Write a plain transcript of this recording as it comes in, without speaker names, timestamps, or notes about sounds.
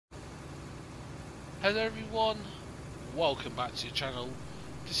Hello everyone, welcome back to the channel.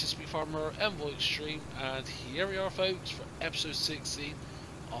 This is me farmer EnvoyXtreme, and here we are folks for episode 16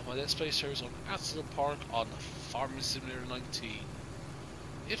 of my Let's Play series on Attingham Park on Farming Simulator 19.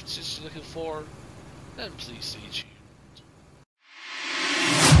 If this is what you're looking for, then please stay tuned.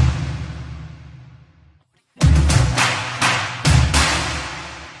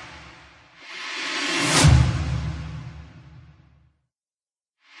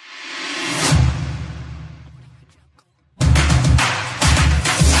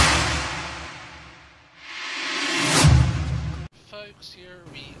 Folks, here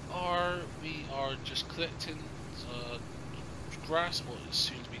we are just collecting grass, or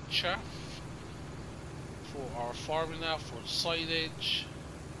soon to be chaff, for our farming now, for the silage.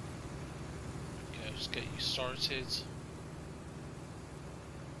 Okay, let's get you started.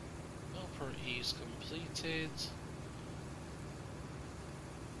 Upper E is completed.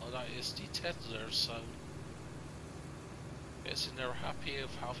 Oh, that is the tether, so guessing they're happy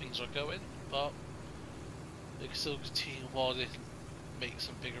of how things are going, but they can still continue while they can make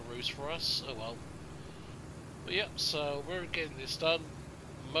some bigger roads for us. Oh well. But yeah, so we're getting this done.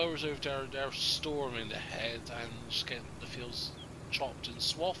 Mowers over there, they're storming ahead and just getting the fields chopped and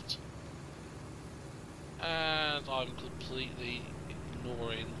swamped. And I'm completely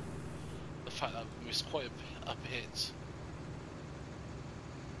ignoring the fact that we missed quite a bit.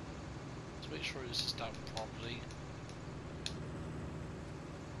 To make sure this is done properly.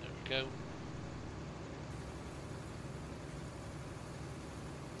 There we go.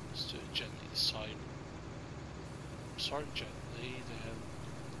 Let's do it gently this time. Start gently, then.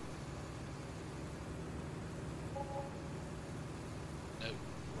 No,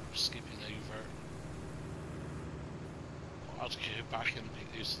 we're skipping over. I'll have to go back and pick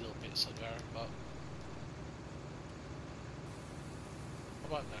those little bits up there, but. How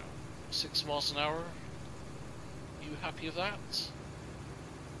about now? 6 miles an hour? You happy with that?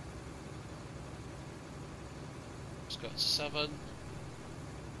 Let's go at 7,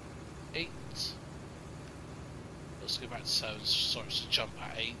 8. Let's go back to 7, starts to jump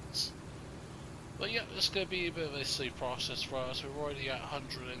at 8. But yeah, it's going to be a bit of a slow process for us. We're already at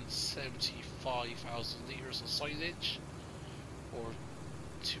 175,000 litres of silage, or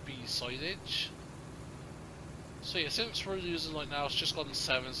to be silage. So yeah, since we're losing light now, it's just gone to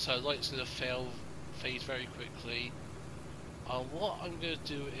 7, so light's going to fade very quickly. What I'm going to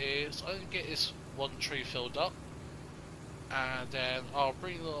do is, I'm going to get this one tree filled up, and then I'll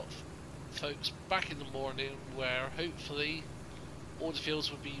bring a lot of folks back in the morning where hopefully all the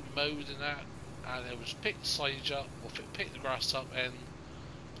fields will be mowed and that, and then we'll just pick the silage up, or pick the grass up and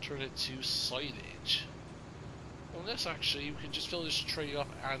turn it to silage. Well, this actually, we can just fill this tree up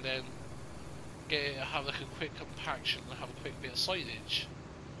and then have like a quick compaction and have a quick bit of silage.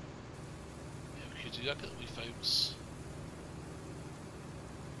 Yeah, we could do that, couldn't we, folks?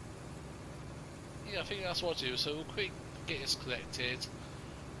 Yeah, I think that's what I'll do. So we'll quick get this collected,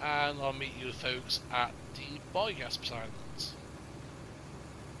 and I'll meet you folks at the biogas plant.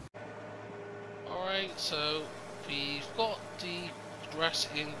 Alright, so we've got the grass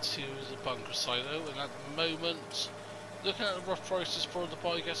into the bunker silo, and at the moment, looking at the rough prices for the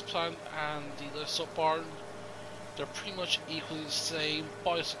biogas plant and the livestock barn, they're pretty much equally the same.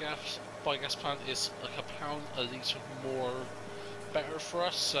 Biogas plant is like £1 a litre more better for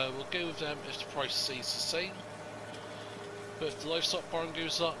us, so we'll go with them if the price stays the same. But if the livestock barn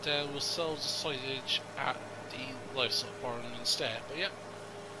goes up, then we'll sell the silage at the livestock barn instead. But yeah,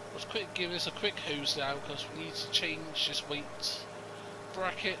 let's give this a quick hose down, because we need to change this weight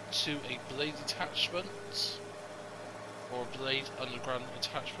bracket to a blade attachment, or blade underground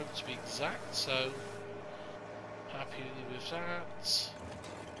attachment to be exact. So happy with that.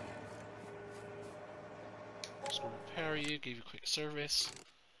 Just going to repair you, give you a quick service.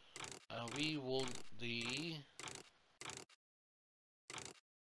 We want the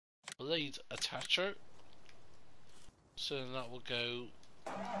blade attacher, so then that will go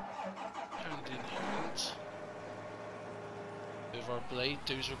hand in hand with our blade,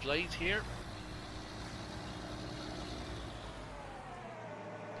 dozer blade here.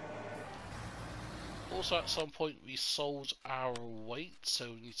 Also, at some point we sold our weight,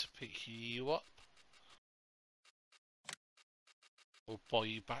 so we need to pick you up, or buy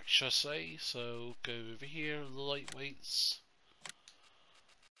you back, should I say. So go over here, the lightweights.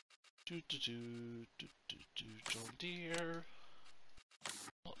 John Deere.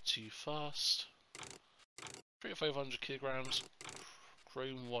 Not too fast. 3,500 kilograms.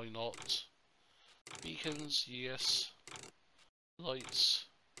 Chrome, why not? Beacons, yes. Lights.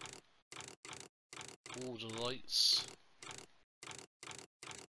 All the lights.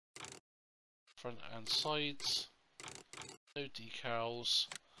 front and sides. No decals.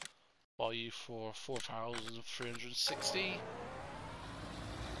 Buy you for 4,360.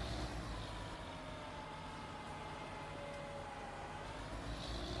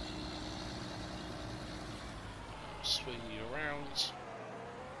 Swing you around.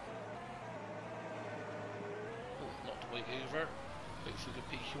 Oh, not the way over. Wait if we can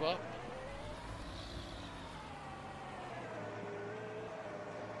pick you up.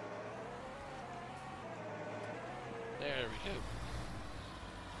 There we go.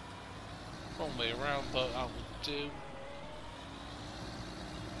 Wrong way around, but that will do.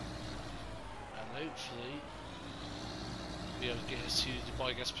 And hopefully be able to get us to the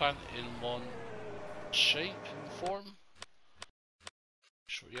biogas plant in one shape and form.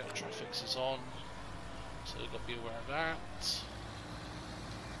 Sure, yeah, traffic is on, so you've got to be aware of that.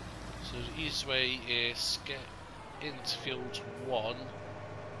 So the easiest way is get into field 1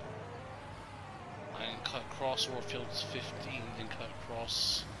 and cut across, or field 15 and cut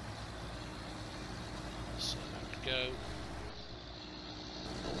across. So there we go.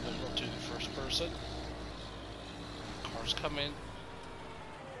 Oh, they're not doing first person. Cars coming.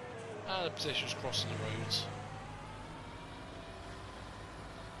 And the pedestrians crossing the road.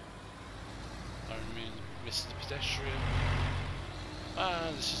 I'm missing the pedestrian.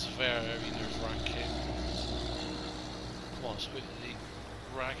 And this is very nerve-wracking. Come on, let's quickly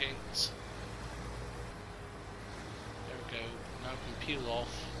rag it. There we go. Now we can peel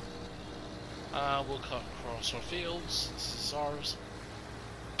off. We'll cut across our fields. This is ours.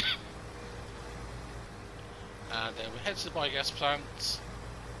 And then we'll head to the biogas plant.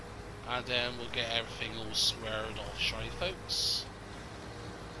 And then we'll get everything all squared off, shall we, folks?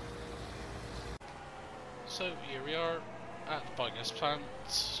 So here we are at the biogas plant,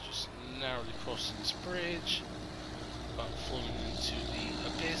 just narrowly crossing this bridge, but falling into the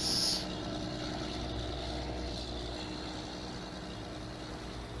abyss.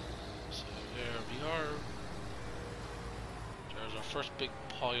 So there we are. There's our first big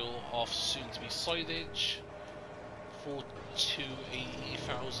pile of soon-to-be silage. Full to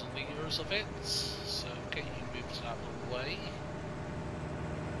 80,000 litres of it, so get you moved out of the way.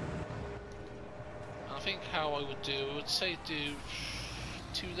 And I think how I would do, I would say do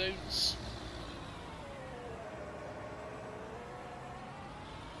 2 loads.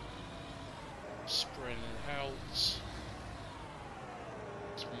 Spreading it out.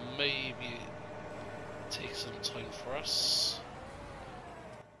 So maybe take some time for us.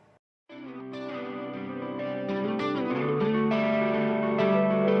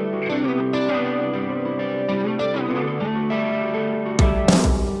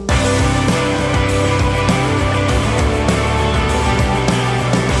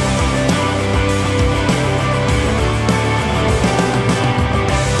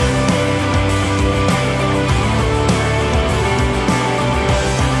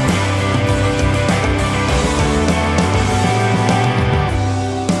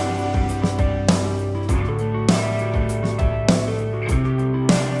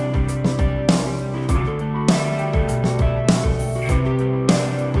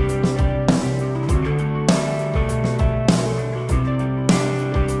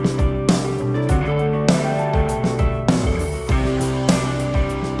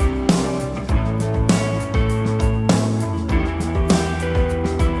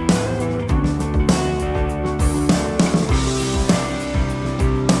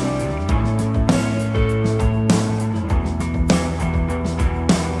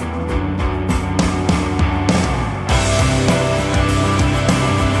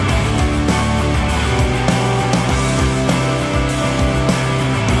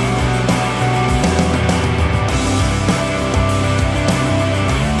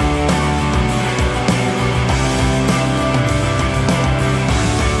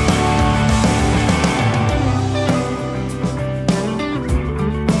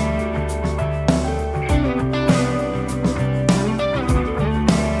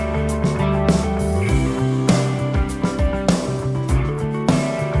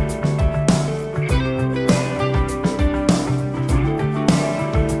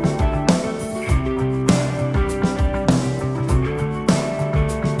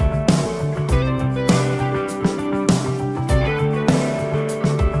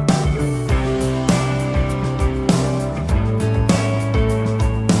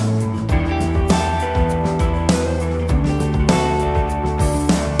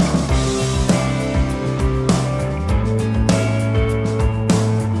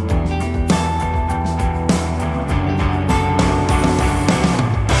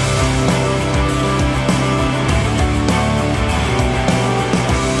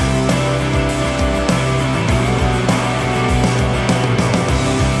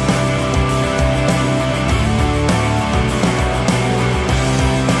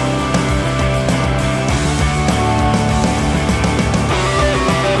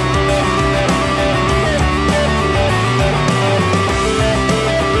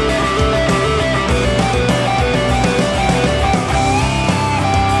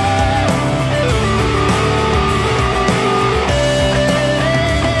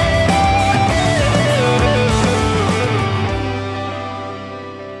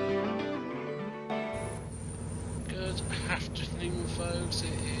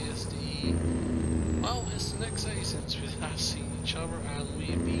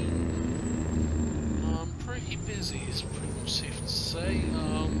 been pretty busy, it's pretty much safe to say.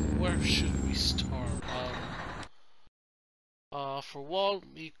 Where should we start? For one,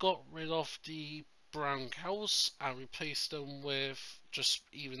 we got rid of the brown cows and replaced them with just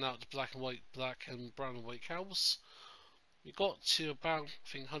even out the black and brown and white cows. We got to about, I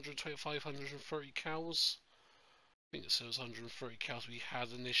think, 125, 130 cows. I think it says 130 cows we had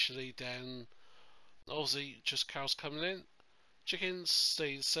initially, then obviously just cows coming in. Chickens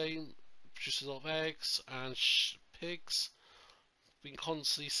stay the same, produce a lot of eggs, and pigs. Been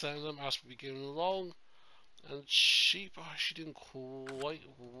constantly selling them as we're going along. And sheep are actually doing quite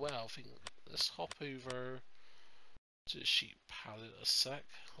well. I think let's hop over to the sheep paddock a sec,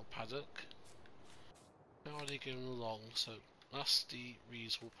 or paddock. How are they going along? So that's the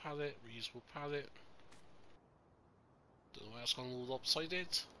reasonable paddock, Don't know why it's gone all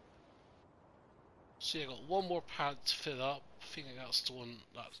lopsided. So yeah, I got one more pad to fill up. I think that's the one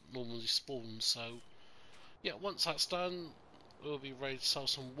that normally spawns. So yeah, once that's done, we'll be ready to sell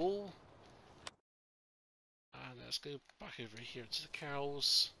some wool. And let's go back over here to the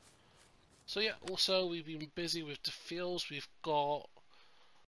cows. So yeah, also we've been busy with the fields. We've got,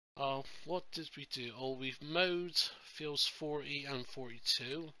 what did we do? Oh, we've mowed fields 40 and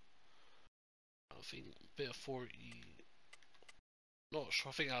 42. I think a bit of 40, not sure,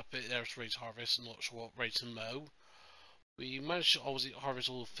 I think that bit there's ready to harvest, I'm not sure what ready to mow. We managed to obviously harvest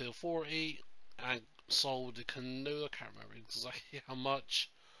all of field 40 and sold the canola, I can't remember exactly how much.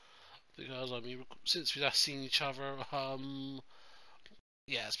 Because, I mean, since we last seen each other,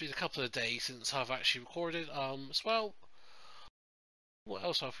 yeah, it's been a couple of days since I've actually recorded, as well. What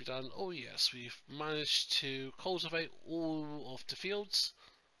else have we done? Oh yes, we've managed to cultivate all of the fields,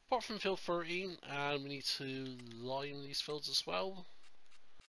 apart from field 13, and we need to lime these fields as well.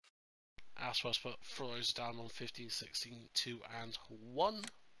 As well as put fertilizer down on 15, 16, 2 and 1.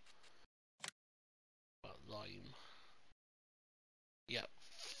 But lime. Yeah,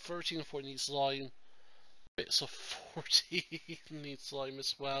 13 and 14 needs lime. Bits of 40 needs lime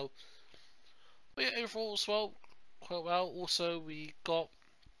as well. But yeah, overall as well, quite well. Also, we got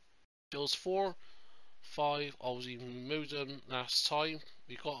fields 4, 5, obviously we mowed them last time.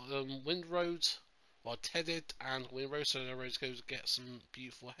 We got them windrowed, well tedded and windrowed, so they're ready to go to get some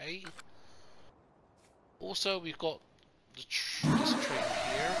beautiful hay. Also, we've got this trailer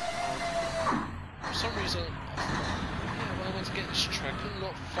here. For some reason, yeah, when I went to get this trailer, I could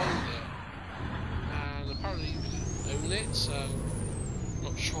not find it. And apparently we own it, so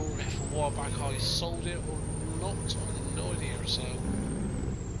not sure if a while back I sold it or not. I have no idea. So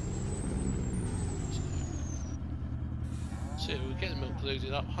we're getting milk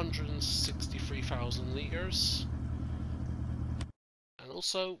loaded up, 163,000 litres. And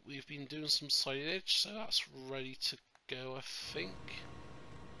also we've been doing some silage, so that's ready to go, I think.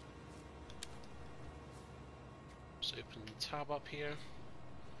 Let's open the tab up here.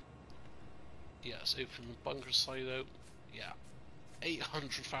 Yeah, let's open the bunker silo. Yeah,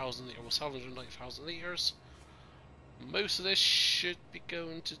 800,000 litres, or 790,000 litres. Most of this should be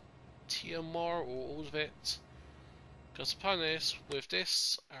going to TMR, or all of it. Because the plan is, with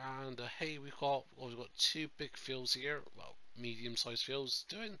this and the hay we've got, well, we've got 2 big fields here, well, medium-sized fields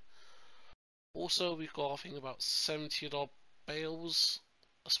doing. Also, we've got, I think, about 70 odd bales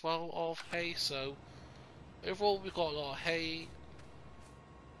as well of hay, so overall we've got a lot of hay.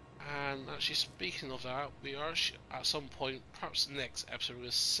 And actually, speaking of that, we are at some point, perhaps the next episode, we're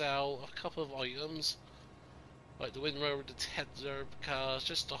going to sell a couple of items, like the windrower, the tether, because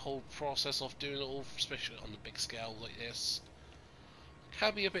just the whole process of doing it all, especially on a big scale like this,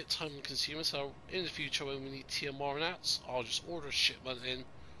 can be a bit time consuming. So in the future, when we need TMR nats, I'll just order a shipment in,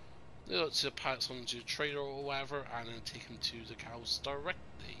 to the pallets onto the trailer or whatever, and then take them to the cows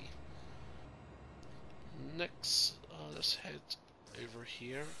directly. Next, let's head over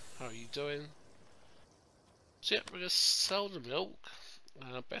here. How are you doing? So yeah, we're going to sell the milk.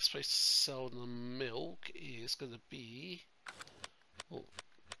 Best place to sell the milk is going to be, oh,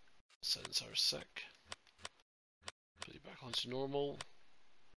 sensor sec, put it back onto normal.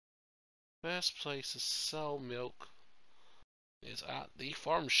 Best place to sell milk is at the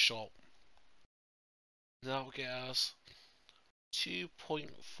farm shop. That will get us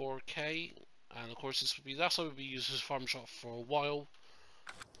 2.4k, and of course this will be, that's how we'll be using this farm shop for a while.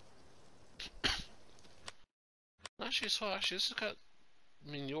 Actually, so actually, let's look at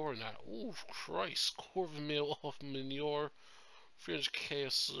manure now. Oh Christ, quarter of a mil of manure, 300k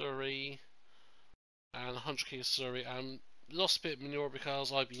of slurry, and 100k of slurry, and lost a bit of manure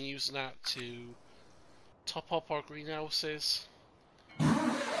because I've been using that to top up our greenhouses.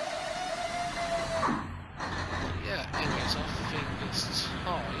 Yeah, anyways, So I think it's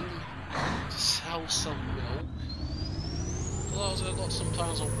time to sell some milk. Because I've got some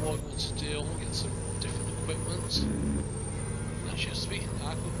plans on what I want to do. I want to get some different equipment. And actually, speaking of that,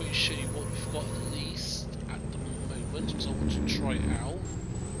 I can quickly show you what we've got at least at the moment, because I want to try it out.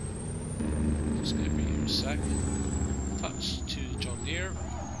 Just going to be here a sec. Attached to the John Deere.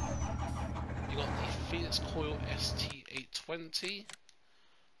 You got the Phoenix Coil ST820.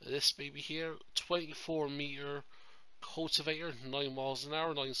 This baby here, 24 meter cultivator, 9 miles an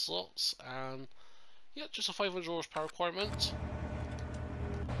hour, 9 slots, and yeah, just a 500 horsepower requirement.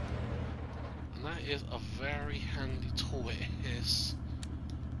 And that is a very handy tool. It is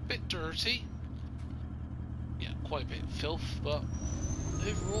a bit dirty, yeah, quite a bit of filth, but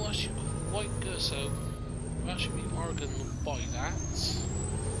overall actually quite good. So actually we are going to buy that. I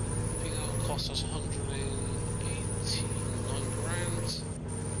think that will cost us 189 grand.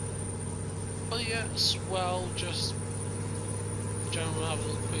 But yeah, as well, just generally have a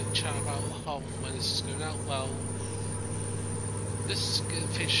little quick chat about when this is going out. Well, this is getting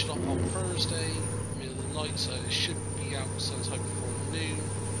finished up on Thursday, middle of the night, so it should be out sometime before noon.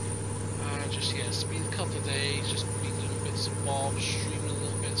 And just, yeah, it's been a couple of days, just been doing bits and bobs, streaming a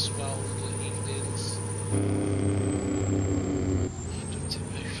little bit as well in the evenings.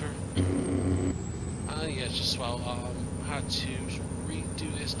 Yeah, just well, I had to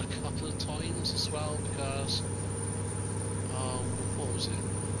redo this a couple of times as well because, what was it?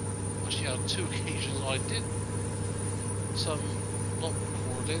 Actually, on 2 occasions I did some, not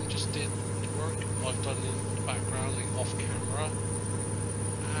recording, just did work I've done in the background, like off camera.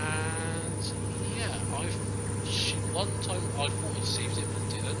 And yeah, one time I thought I saved it but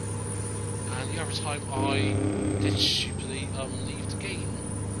didn't, and the other time I did stupidly leave the game.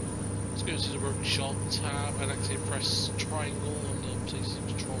 Let's go to the workshop tab and actually press triangle on the PlayStation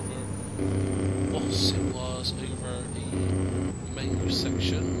controller whilst it was over the menu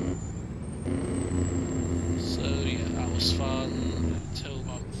section. So yeah, that was fun until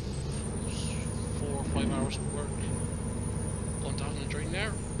about 4 or 5 hours of work gone down the drain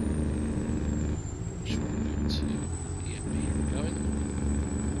there. Which we'll go to, yeah, here we're going.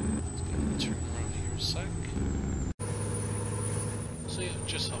 Let's go and turn around here a sec. So yeah,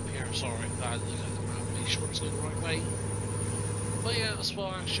 just up here, sorry, I look at the map, make sure it's going the right way. But yeah, that's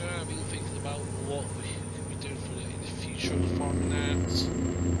what actually I've been thinking about what we could be doing for in the future of the farming that.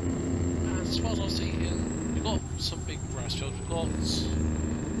 And as far as I was thinking, we've got some big grass fields, we've got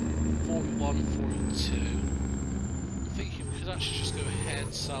 41, 42. I'm thinking we could actually just go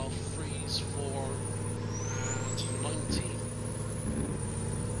ahead, south, freeze, 4, and 90.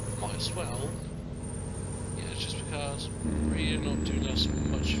 Might as well. Yeah, just because we're not doing us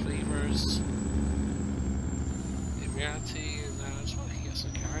much favours in reality, and I just want to get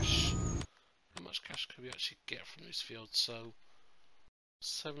some cash. How much cash could we actually get from these fields? So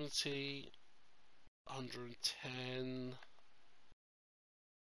 70, 110,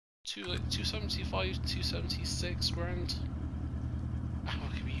 275, 276 grand. How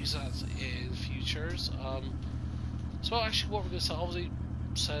can we use that in futures? So actually what we're going to sell, obviously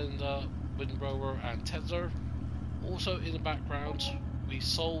send windrower and Tesla. Also in the background we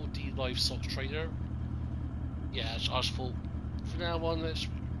sold the livestock trader. Yeah, I just thought from now on let's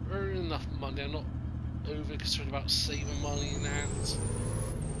earn enough money. I'm not over concerned about saving money in that. So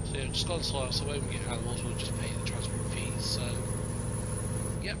yeah, just gone so when we get animals we'll just pay the transport fees. So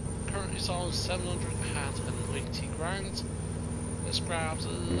yep, currently it's on 790 grand. Let's grab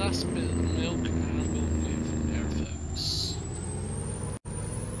the last bit of milk and we'll go from there, folks.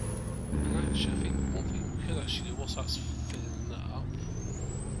 And actually I think one thing we could actually do whilst that's filling that up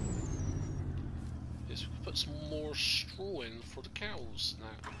is we could put some more straw in for the cows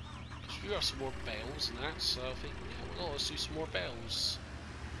now. Because we have some more bales and that, so I think yeah, well, let's do some more bales.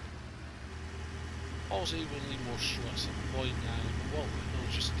 Obviously we'll need more straw at some point now, but what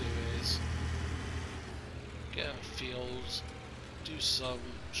we'll just do is get out of fields, do some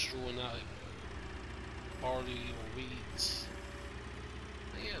straw in that, like barley or wheat.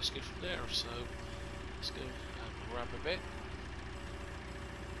 And yeah, let's go from there. So let's go and grab a bit.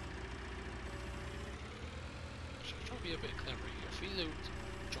 So I'll try to be a bit clever here. If we load,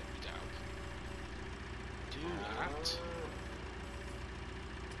 drop me down. Do that.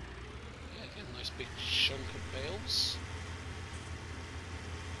 Yeah, get a nice big chunk of bales.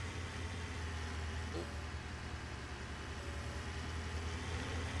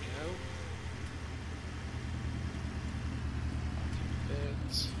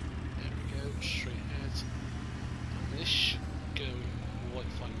 There we go, straight ahead. And this should go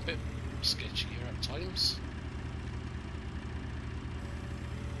quite fine. A bit sketchy here at times.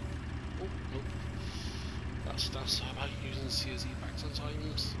 Oh, nope. That's how about you see his back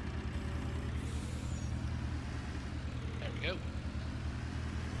sometimes. There we go.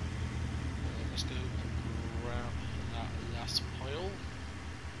 Let's go grab that last pile.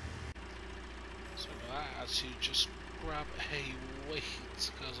 So for that, actually just grab a weight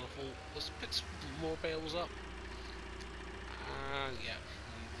because I thought let's pick some more bales up. And yeah,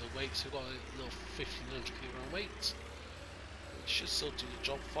 the weights have got a little 1500 kilogram weight. It should still do the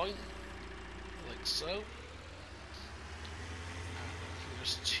job fine, like so. And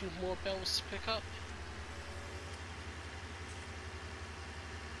there's 2 more bales to pick up.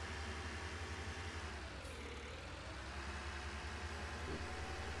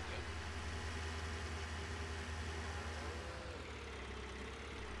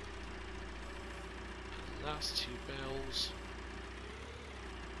 Last 2 bales,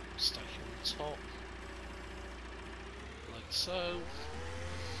 stack on the top, like so,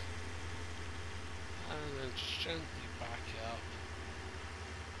 and then just gently back it up,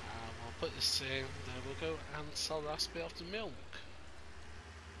 and we'll put this in, then we'll go and sell the last bit of the milk.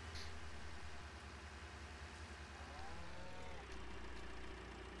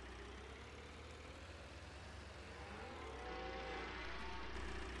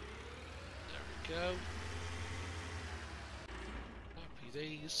 There we go. Happy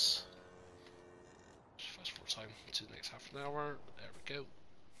days. Fast forward time to the next half an hour. There we go.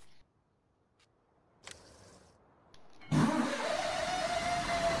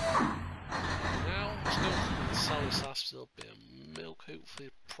 Now let's go and sell this last little bit of milk. Hopefully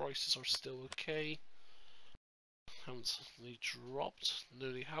the prices are still okay. Haven't suddenly dropped.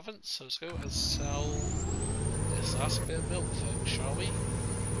 No, they haven't. So let's go and sell this last bit of milk, folks, shall we?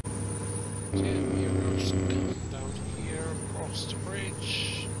 So yeah, we are just going down here across the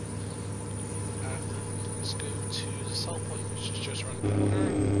bridge. Let's go to the sell point, which is just around the corner.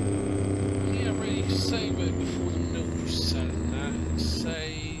 And yeah, really say before the milk was selling that,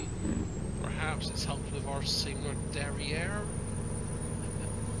 say perhaps it's helped with our singular Dairy-eire.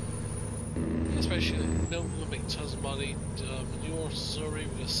 Especially like, milk will make tons of money. Manure, Surrey,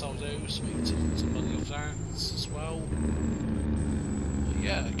 we're going to sell those, so make tons of money off that as well. But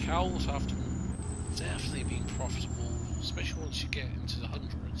yeah, cows have to definitely be profitable, especially once you get into the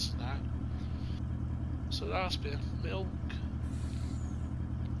hundreds. That. So last bit of milk.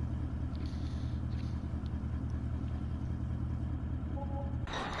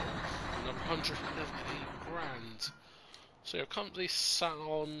 Another 108 grand. So your company sat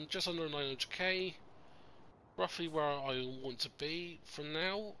on just under 900k, roughly where I want to be for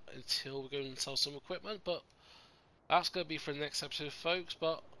now until we go and sell some equipment. But that's going to be for the next episode, folks.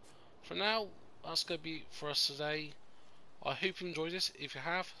 But for now, that's going to be for us today. I hope you enjoyed this. If you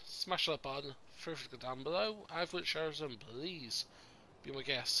have, smash that button, feel free to go down below, and share and please be my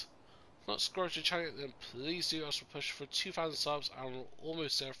guest. If not subscribed to the channel, then please do. As we push for 2,000 subs, and we're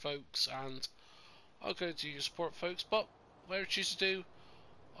almost there, folks. And I'll go to your support, folks. But whatever you choose to do,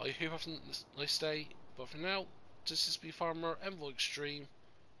 I hope you have a nice day. But for now, this is me, Farmer EnvoyXtreme,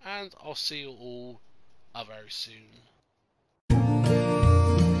 and I'll see you all very soon.